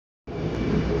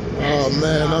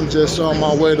Man, I'm just on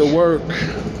my way to work,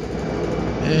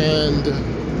 and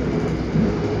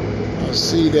I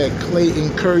see that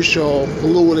Clayton Kershaw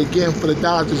blew it again for the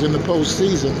Dodgers in the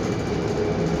postseason.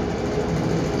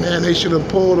 Man, they should have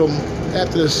pulled him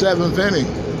after the 7th inning.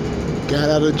 Got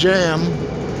out of jam,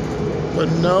 but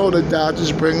no, the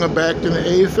Dodgers bring him back in the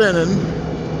 8th inning.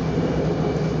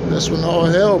 That's when all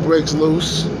hell breaks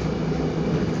loose.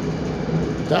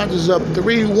 Dodgers up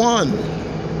 3-1.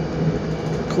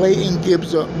 Clayton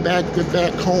gives up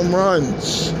back-to-back home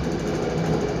runs.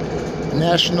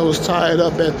 Nationals tie it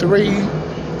up at 3.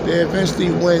 They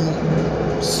eventually win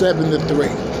 7-3.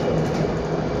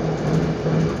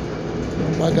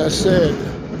 Like I said,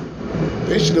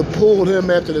 they should have pulled him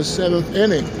after the 7th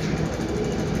inning.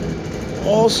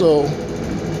 Also,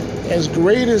 as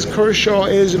great as Kershaw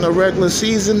is in the regular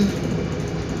season,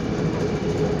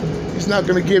 he's not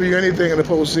going to give you anything in the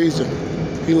postseason.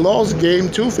 He lost game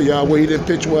 2 for y'all where he didn't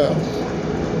pitch well.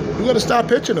 You got to stop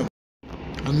pitching him.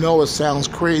 I know it sounds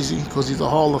crazy because he's a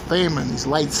Hall of Famer and he's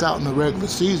lights out in the regular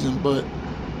season, but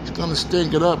he's going to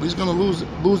stink it up. He's going to lose it.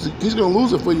 He's going to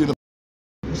lose it for you.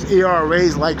 His ERA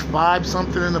is like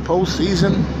 5-something in the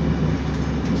postseason.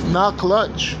 It's not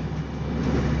clutch.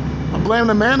 I blame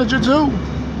the manager too.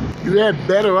 You had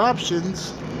better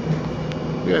options.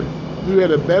 You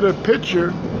had a better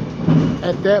pitcher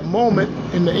at that moment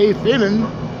in the 8th inning.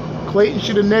 Clayton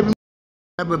should have never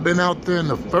been out there in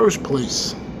the first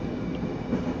place.